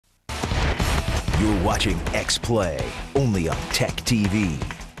You're watching X-Play, only on TechTV.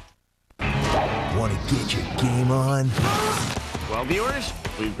 Want to get your game on? Well, viewers,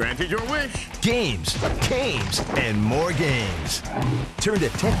 we've granted your wish. Games, games, and more games. Turn to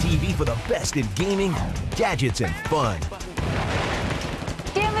TechTV for the best in gaming, gadgets, and fun.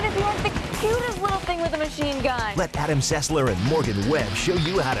 Damn it, if you weren't the cutest little thing with a machine gun. Let Adam Sessler and Morgan Webb show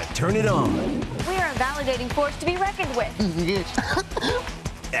you how to turn it on. We are a validating force to be reckoned with.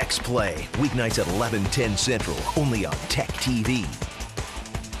 X-Play, weeknights at 11:10 Central, only on TechTV.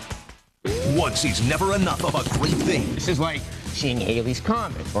 Once is never enough of a great thing. This is like seeing Haley's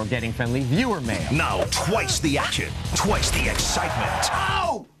Comet or getting friendly viewer mail. Now twice the action, twice the excitement.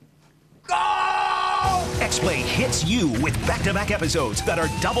 Go! Go! X-Play hits you with back-to-back episodes that are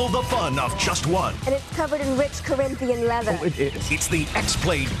double the fun of just one. And it's covered in rich Corinthian leather. Oh, it is. It's the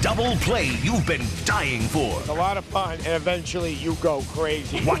X-Play double play you've been dying for. It's a lot of fun, and eventually you go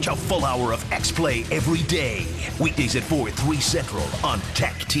crazy. Watch a full hour of X-Play every day. Weekdays at 4, 3 Central on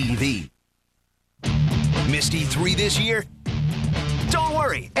TechTV. Missed E3 this year? Don't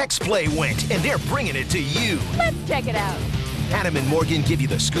worry, X-Play went, and they're bringing it to you. Let's check it out. Adam and Morgan give you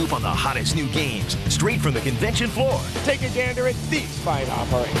the scoop on the hottest new games, straight from the convention floor. Take a gander at these fine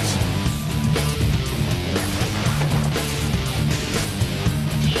offerings.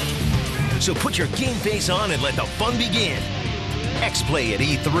 So put your game face on and let the fun begin. X-Play at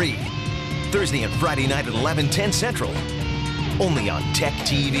E3. Thursday and Friday night at 11:10 Central. Only on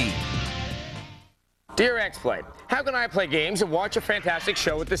TechTV. Dear X-Play, how can I play games and watch a fantastic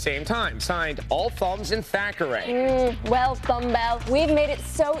show at the same time? Signed, All Thumbs and Thackeray. Well, Thumbell, we've made it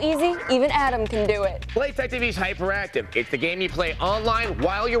so easy, even Adam can do it. Play TechTV's Hyperactive. It's the game you play online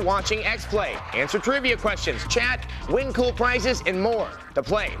while you're watching X-Play. Answer trivia questions, chat, win cool prizes, and more. To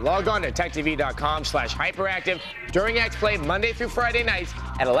play, log on to techtv.com/hyperactive during X-Play Monday through Friday nights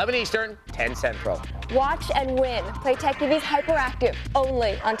at 11 Eastern, 10 Central. Watch and win. Play TechTV's Hyperactive,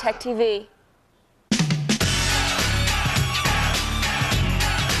 only on TechTV.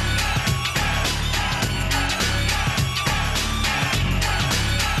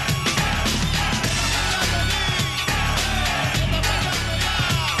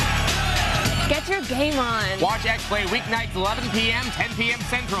 Get your game on. Watch X-Play weeknights 11 p.m., 10 p.m.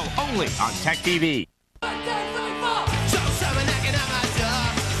 Central, only on TechTV.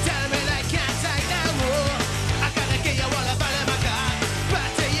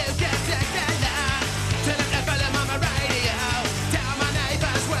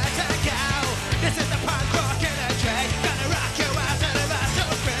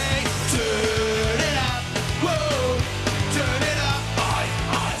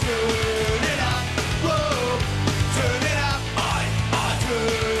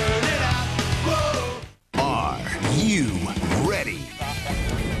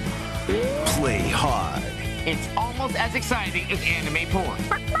 Play hard. It's almost as exciting as anime porn.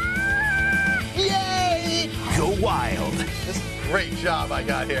 Yay! Go wild. This is a great job I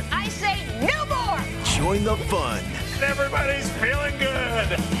got here. I say no more! Join the fun. Everybody's feeling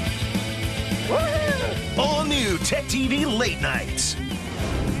good. Woo-hoo! All new TechTV late nights.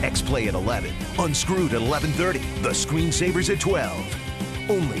 X-Play at 11. Unscrewed at 11:30. The Screensavers at 12.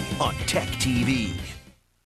 Only on TechTV.